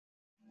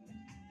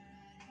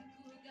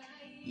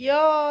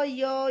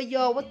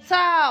Yo, what's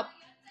up?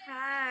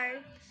 Hi.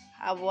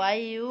 How are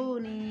you?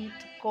 Ni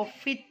tuko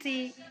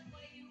fiti.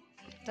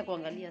 Nataka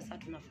kuangalia saa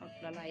tunafaa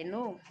kulala. I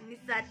know.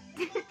 Mr.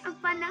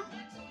 Hapana.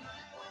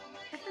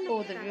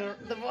 Oh,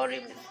 the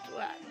volume is too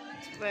high.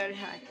 It's very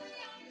high.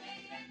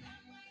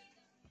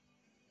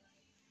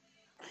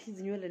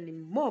 Hizi nywele ni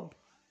mob.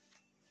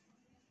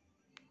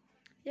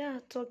 Yeah,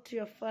 talk to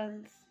your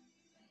fans.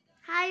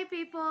 Hi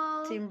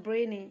people. Team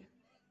Brainy.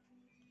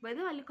 By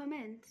the way, wali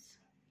comment.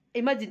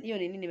 Imagine hiyo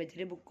nini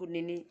nimejaribu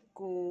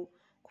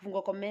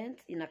kufungua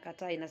comment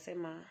inakataa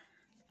inasema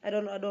I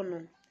don't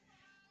know.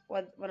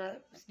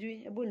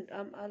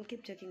 I'll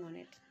keep checking on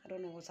it. I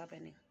don't know what's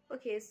happening.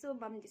 Okay, so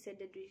mom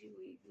decided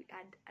we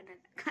add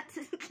another cat.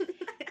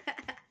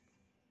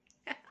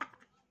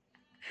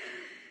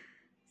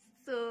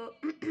 So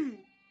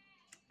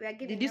we are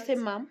giving. Did you say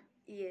mom?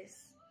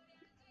 Yes.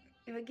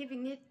 We're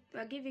giving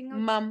out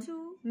Mom,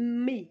 to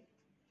me.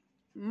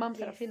 Mom, yes.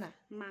 Serafina.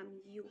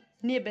 Mom, you.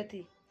 Near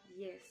Betty.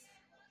 Yes.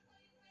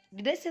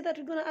 Did I say that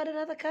we're gonna add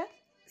another cat?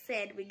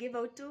 Said we give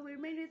out 2, we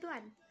remain with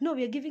 1. No,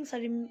 we are giving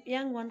Sarim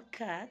young one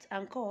cat,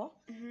 Uncle.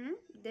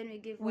 Then we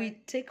give We 1.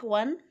 take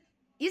one.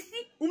 You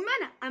see,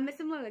 Umana, I'm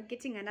assuming we're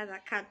getting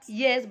another cat.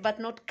 Yes, but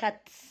not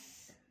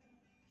cats.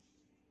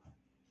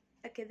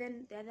 Okay,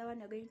 then the other one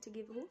you're going to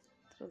give who?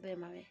 Throw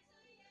them away.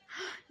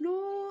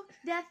 No,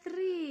 there are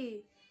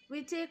 3.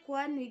 We take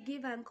 1, we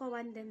give Uncle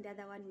 1, then the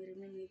other one we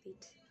remain with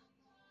it.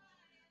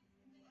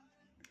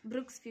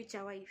 Brooke's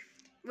future wife.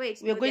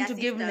 Wait, We're going to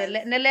give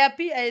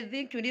Neleapi, I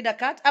think you need a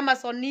cat. Ama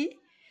Soni.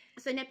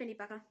 Sonia pendi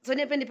paka.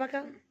 Sonia pendi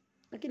paka.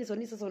 Lakini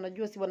Soni sasa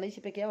unajua si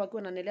wanaishi peke yao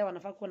wakiwa na Nelea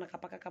wanafaa kuwa na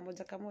kapaka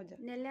kamoja.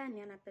 Nelea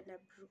ni anapenda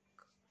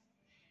Brooke.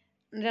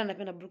 Nelea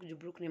anapenda Brooke juu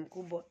Brooke ni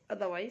mkubwa.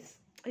 Otherwise,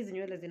 hizi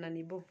nywele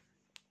zinanibo.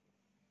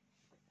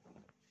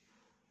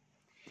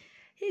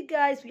 Hey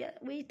guys, we are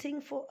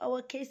waiting for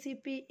our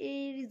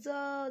KCPE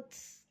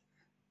results.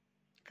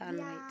 Can't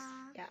wait.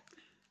 Yeah.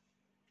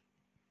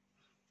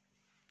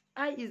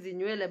 Ai hizi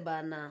nywele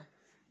bana.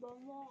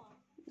 Bomoa.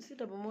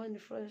 Sita bomoa ni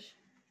fresh.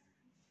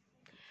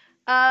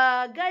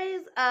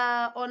 Guys,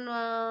 on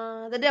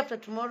the day after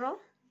tomorrow,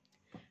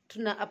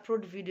 tuna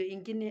upload video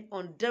ingine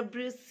on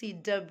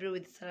WCW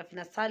with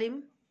Serafina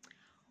Salim.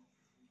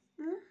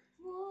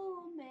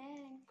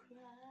 Woman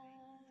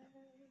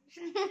crush.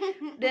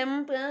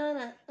 Dem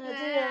pana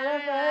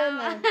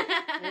atirafana.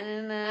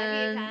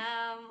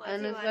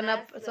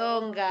 Anafana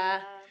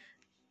songa.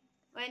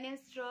 When you're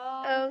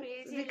strong,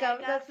 pretty like a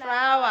a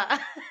flower.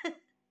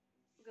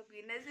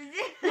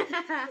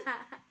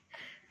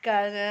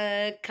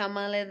 Come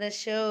on, let the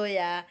show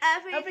ya.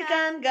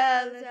 African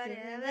girls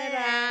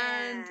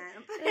around.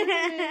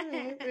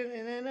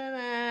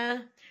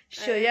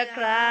 Show your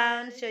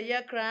crown, show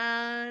your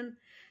crown,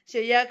 show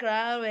your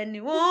crown when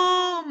you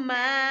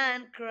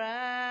woman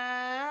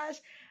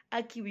crush.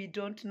 Aki, we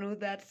don't know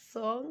that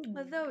song.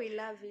 Although we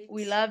love it.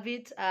 We love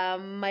it.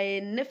 My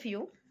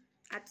nephew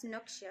at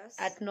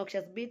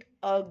Noxious Beat,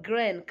 or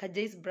Gren,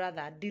 Kajay's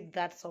brother, did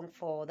that song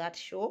for that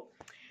show.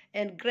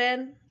 And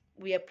Gren,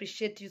 we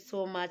appreciate you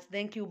so much.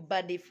 Thank you,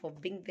 buddy, for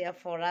being there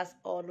for us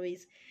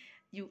always.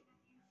 You,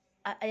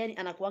 yani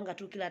anakuanga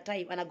tu kila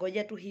time,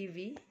 anagojea tu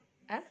hivi,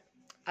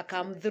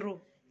 come through.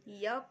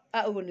 Yup.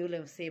 Ni ule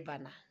msee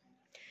bana.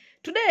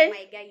 Today,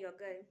 my guy, your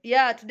girl.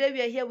 Yeah, today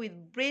we are here with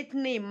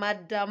Brittany,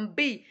 Madam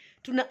B.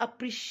 Tuna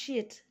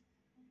appreciate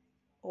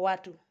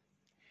watu.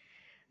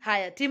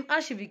 Haya, Team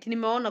ASHVIK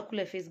nimeona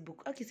kule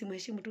Facebook. Aki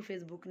simheshimu tu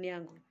Facebook ni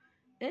yangu.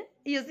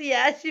 Hiyo si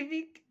ya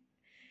ASHVIK.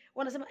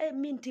 Wanasema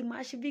mimi Team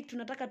ASHVIK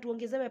tunataka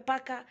tuongezewe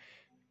paka.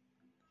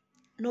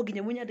 No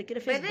ginyamunya de kile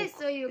Facebook. But I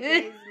saw you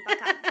guys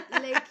mpaka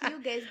like you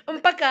guys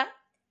mpaka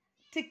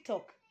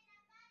TikTok.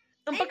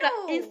 Mpaka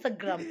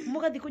Instagram.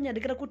 Muga dikunya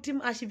de ku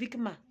Team ASHVIK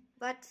ma.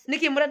 But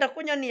Niki murada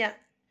kunyonia.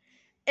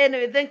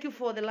 Anyway, thank you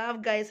for the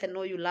love, guys. I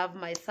know you love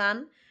my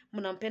son.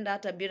 Munampenda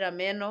hata bila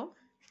meno.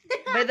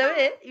 By the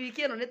way,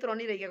 wiki eno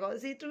nituronire igego.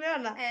 Si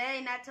tumeona?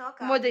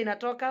 Inatoka. Moja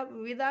inatoka.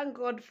 We thank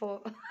God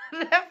for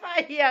the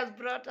 5 years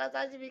brought us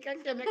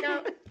ASHVIK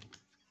kameka.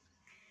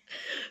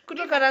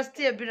 Kutoka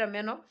rastia bila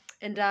meno.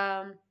 And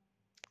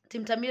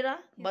Team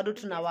Tamira bado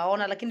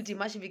tunawaona lakini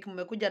Team ASHVIK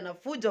mmekuja na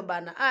fujo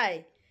bana.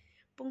 Ai.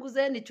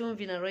 Punguzeni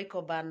chumvi na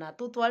roiko bana.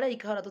 Tutwale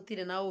ikahora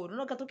tutire na uru.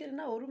 Noka tukire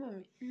na uru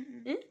mami.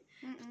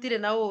 Tutire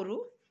na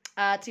uru.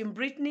 Team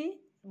Brittany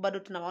bado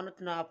tunawaona,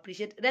 tuna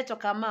appreciate. Recho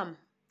kama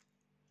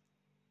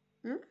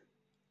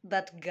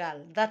that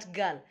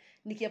girl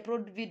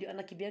nikiupload video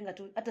anakimbianga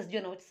tu hata sijui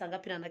anawacha saa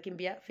ngapi na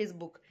anakimbia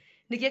Facebook.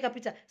 Nikiweka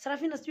picha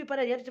Serafina sijui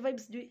pale reality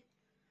vibes sijui.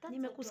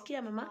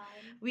 Nimekusikia mama.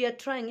 We are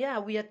trying.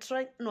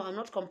 No, I'm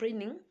not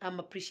complaining. I'm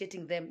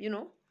appreciating them, you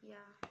know. Yeah.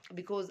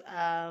 Because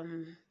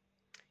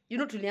you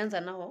know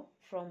tulianza now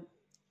from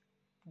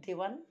day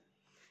 1,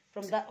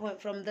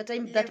 from the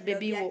time that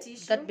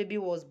baby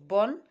was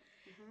born.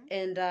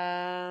 And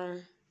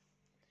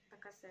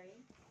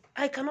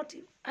I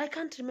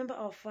can't remember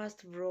our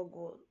first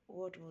vlog.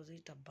 What was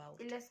it about?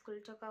 Ile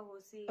school toka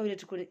hosi.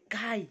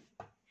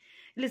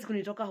 Ile siku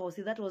nitoka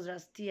hosi. That was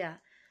last year.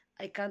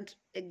 I can't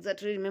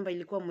exactly remember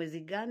ilikuwa mwezi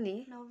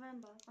gani.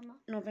 November ama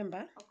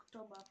November.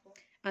 October hapo.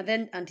 And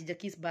then Auntie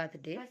Jackie's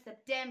birthday.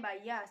 September,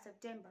 yeah,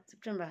 September.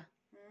 September.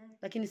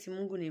 Lakini si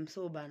Mungu ni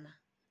msoo bana.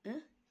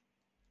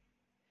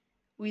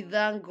 We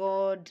thank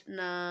God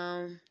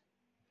na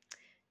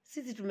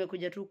sisi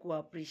tumekuja tu ku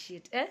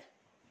appreciate.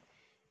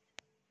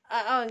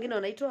 Wengine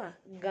wanaitwa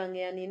gang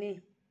ya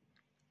nini?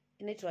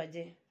 Inaitwa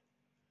aje?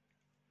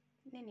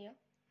 Nini hiyo?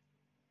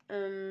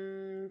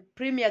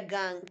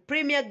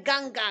 Premier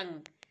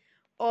gang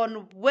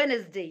on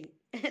Wednesday.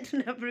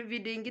 Tuna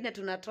video ingine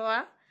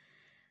tunatoa.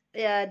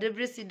 Yeah,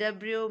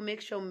 WCW,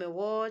 make sure me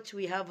watch.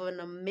 We have an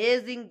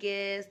amazing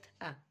guest.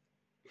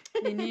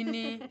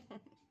 Nini?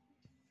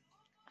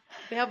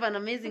 We have an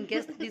amazing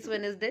guest this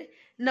Wednesday.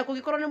 Na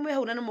kugikorwo ni mwe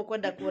hauna na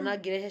mukwenda kuona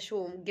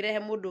ngirehe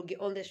mundu ungi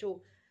on the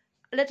show.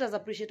 Let us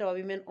appreciate our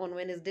women on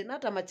Wednesday. Na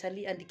hata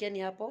machali andikeni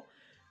hapo.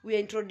 We are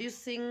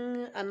introducing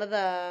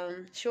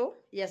another show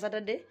ya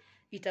Saturday.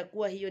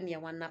 Itakuwa hiyo ni ya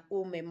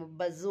wanaume,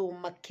 mabazo,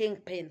 ma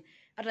kingpin.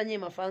 Hata nyinyi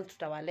mafans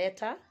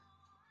tutawaleta.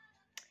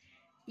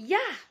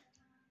 Yeah.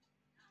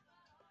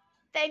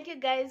 Thank you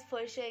guys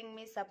for showing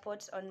me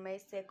support on my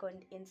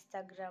second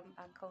Instagram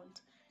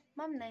account.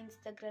 Mam, na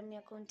Instagram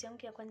account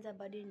yangu ya kwanza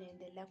bado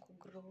inaendelea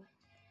kugrow.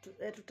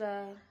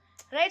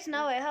 Right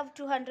now I have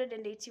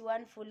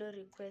 281 follow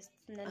requests.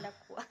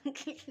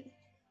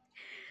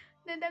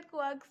 Nenda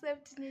ku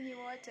accept nyinyi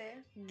wote.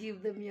 Give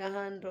them your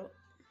handle.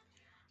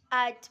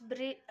 At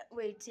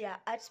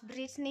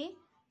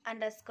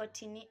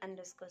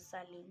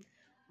Britney_Tini_Salim.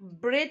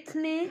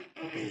 Britney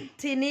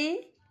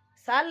Tini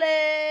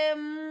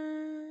Salem.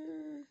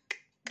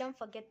 Don't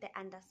forget the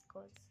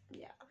underscores.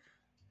 Yeah.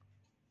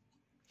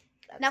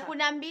 Na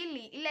kuna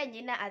mbili ile yenye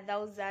ina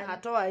 1000.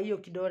 Hatoa hiyo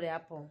kidole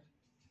hapo.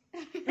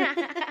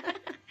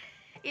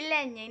 Ile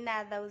yenye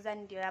ina 1000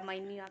 ndio ya my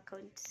new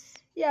account.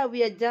 Yeah,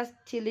 we are just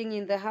chilling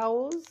in the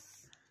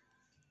house.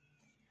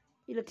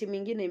 Ile timu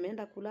nyingine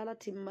imeenda kulala,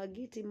 team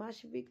Magi, team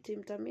ASHVIK,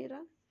 team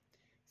Tamira.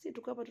 Si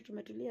tuko hapa tu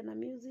tumetulia na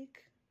music.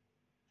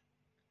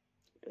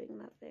 Doing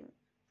nothing.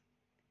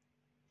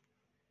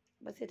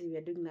 Basi ati we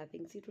are doing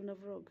nothing. Si tuna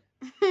vlog.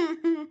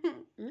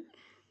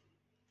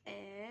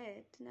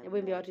 Tuna.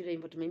 Wimbi watu ile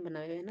imbo tumeimba na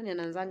wewe. Nani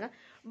anaanzanga?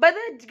 But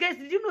then guys,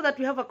 did you know that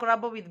we have a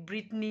collab with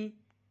Britney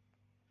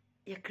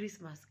ya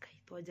Christmas?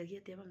 Kai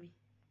tuwajagia tia mami.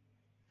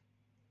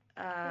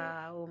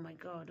 Oh my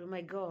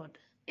god.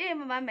 Yeah,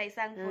 mama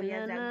sang 4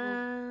 years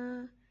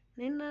ago.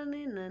 Nina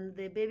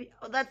the baby.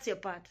 Oh, that's your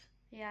part.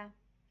 Yeah.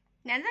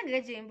 Nianza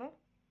ngaje imbo?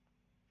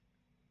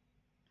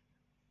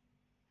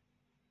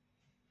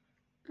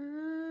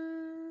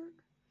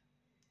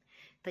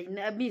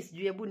 Taina miss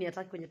juu hebu ni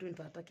ataki kwenye tu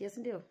nitatakia, si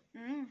ndio?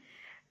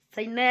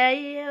 Taina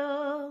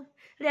iyo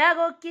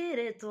liago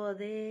kiretwo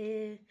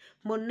the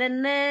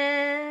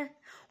munene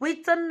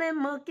witane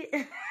moki.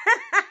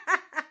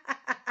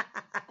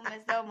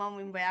 Umesahau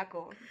mambo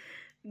yako.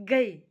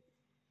 Gay.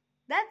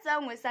 That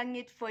song we sang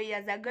it 4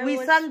 years ago.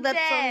 We sang that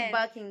song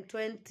back in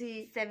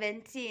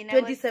 2017.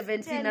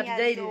 2017 at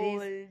day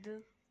release.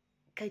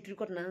 Kai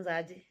tulikuwa tunaanza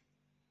aje?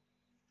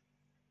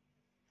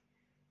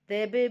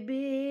 The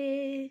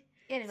baby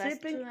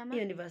sleeping.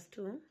 Hiyo ni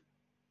verse 2.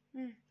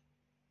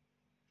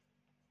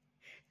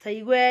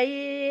 Taigwe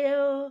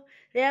iyo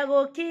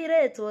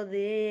liagokiretwo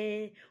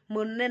thi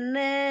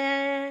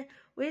munene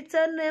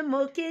witane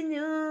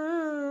mokinyu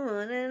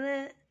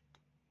munene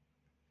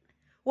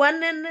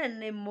wanene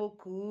ni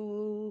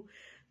muku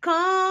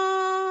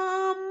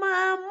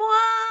kama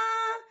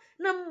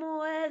mwana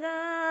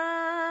mwega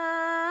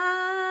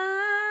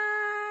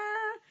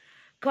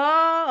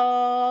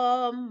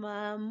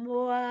kama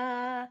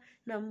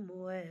mwana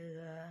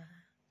mwega.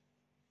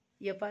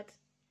 Your part.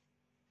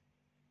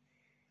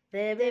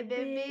 The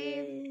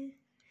baby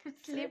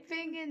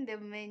sleeping in the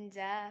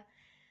manger.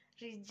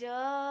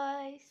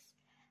 Rejoice,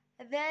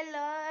 the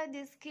Lord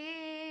is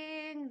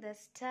King. The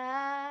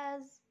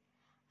stars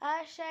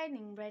are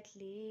shining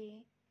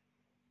brightly.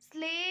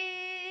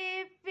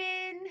 Sleep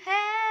in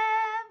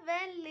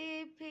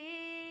heavenly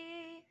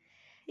peace.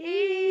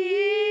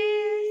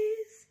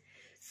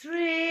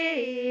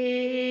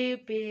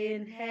 Sleep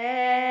in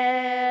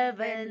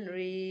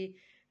heavenly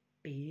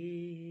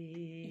peace.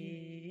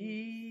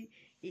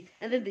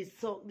 And then this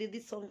song,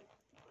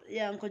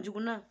 yeah,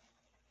 Nkonjuguna.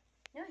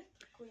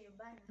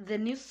 The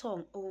new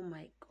song, oh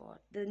my god,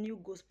 the new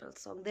gospel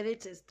song, the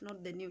latest,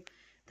 not the new,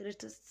 the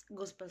latest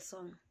gospel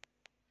song.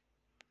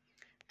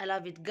 I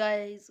love it,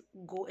 guys.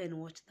 Go and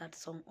watch that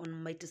song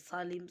on Mighty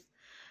Salim's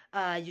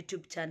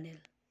YouTube channel.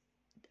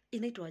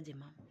 Inaitwaje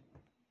mama?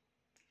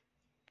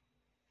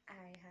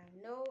 I have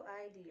no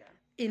idea.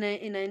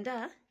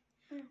 Inaenda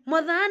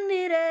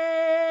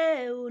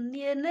Mwadhanire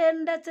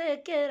unienenda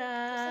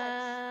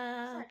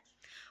tekera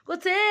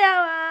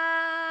Gutia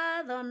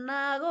watho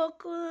na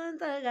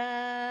gukundaga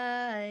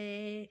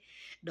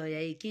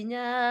Ndoya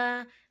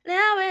ikinya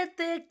ria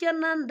witikio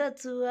na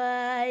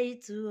ndatua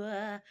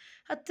itua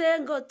ate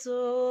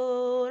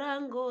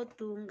ngotura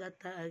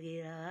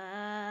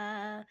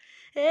ngutungatagira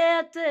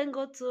ate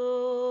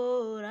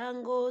ngotura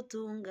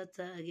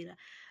ngutungatagira.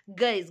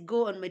 Guys,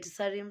 go on Mighty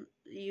Salim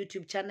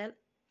YouTube channel.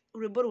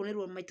 Rwimbo rũu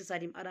nĩruo Maitũ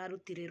Salim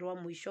ararutire rwa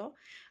mũico.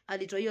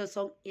 Alitoa hiyo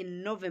song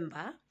in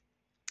November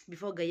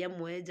before Ngai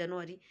amuoe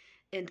January,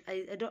 and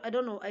I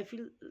don't know, I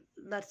feel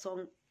that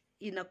song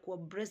inakuwa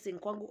blessing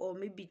kwangu, or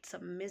maybe it's a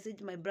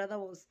message my brother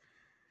was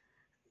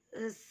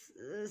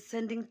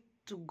sending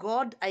to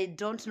God. I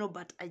don't know,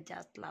 but I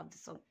just love the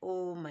song.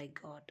 Oh my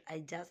God, I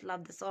just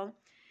love the song.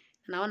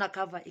 Naona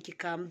cover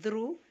ikikam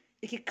through,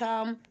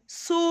 ikikam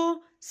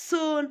soon.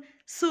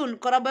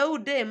 Koraba huu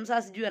dem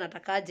sasa sijui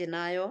anatakaje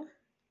nayo.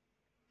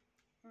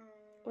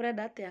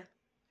 Ureda atia?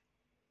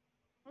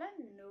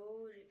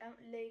 No,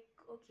 like,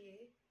 okay.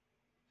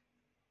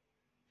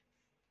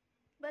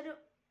 But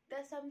there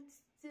are some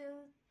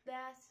things.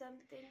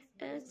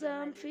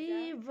 Exam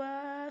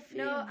fever.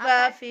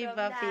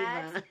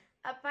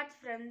 Apart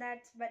from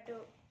that, but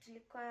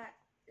tulikuwa,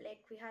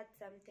 like, we had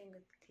something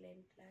with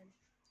Glenn planned.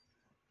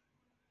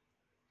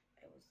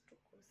 I was to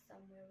go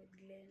somewhere with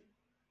Glenn.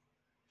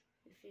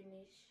 We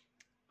finish.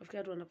 Nafikiri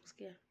watu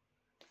wanakusikia.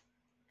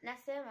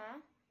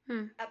 Nasema,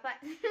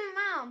 apart,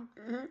 Mom.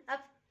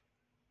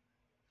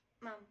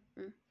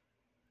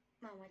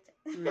 Mom, wacha.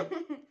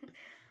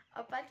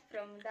 Apart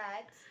from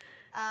that,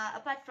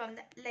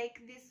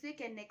 like this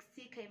week and next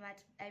week,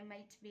 I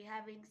might be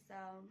having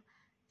some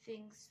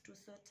things to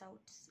sort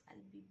out.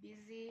 I'll be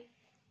busy.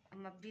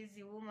 I'm a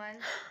busy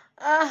woman.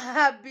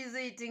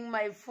 Busy eating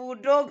my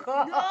food. Oh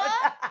God. No,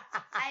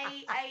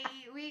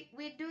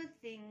 we do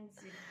things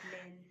with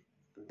Glenn.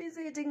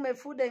 Busy eating my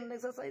food and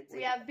exercising.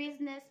 We are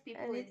business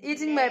people. And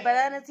eating my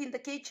bananas in the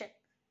kitchen.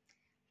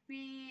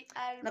 We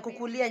are. Na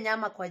kukulia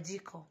nyama kwa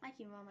jiko.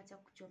 Aki mama cha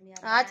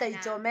kuchomea. Acha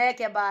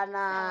ichomeke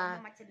bana.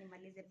 Mama acha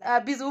nimalize bana.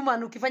 Busy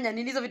woman ukifanya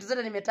nini hizo vitu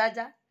zote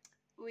nimetaja?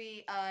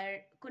 We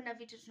are kuna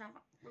vitu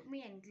tunafanya.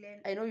 Me and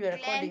Glenn. I know you are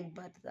recording,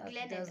 but that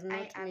Glenn does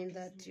not mean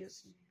that you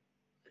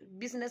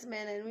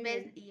businessmen and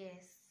women.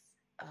 Yes.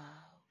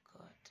 Oh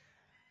God.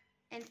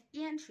 And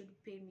Ian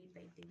should pay me,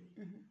 by the way.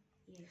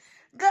 Yes.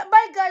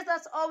 Bye guys,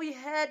 that's all we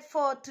had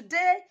for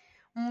today.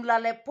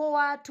 Mlale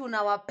poa,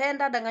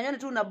 tunawapenda. Danganyoni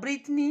tu na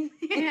Britney.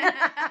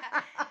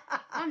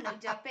 Mna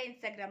ujape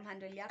Instagram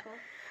handle yako?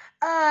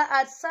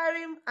 At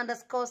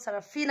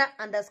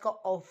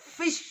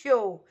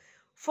Sarim_Sarafina_official.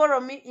 Follow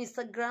me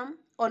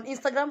on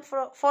Instagram for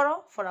a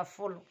follow. Follow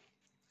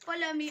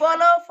me.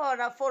 Follow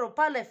for a follow.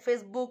 Pale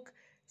Facebook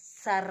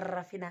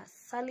Sarafina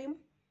Salim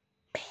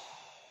page.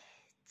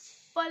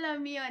 Follow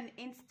me on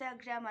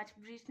Instagram at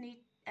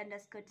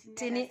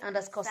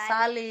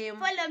Britney_Salim.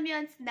 Follow me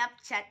on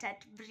Snapchat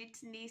at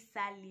Britney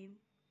Salim.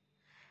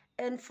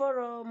 And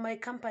follow my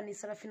company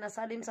Sarafina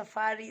Salim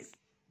Safaris.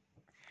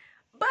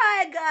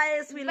 Bye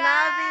guys, we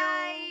love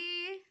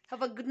you.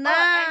 Have a good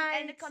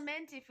night. And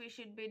comment if we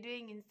should be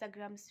doing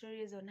Instagram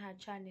stories on her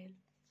channel.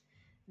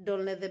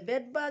 Don't let the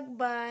bed bug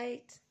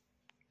bite.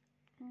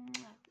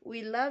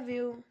 We love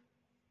you.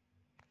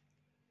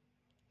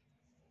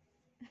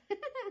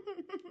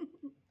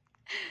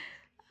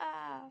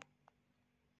 Ah.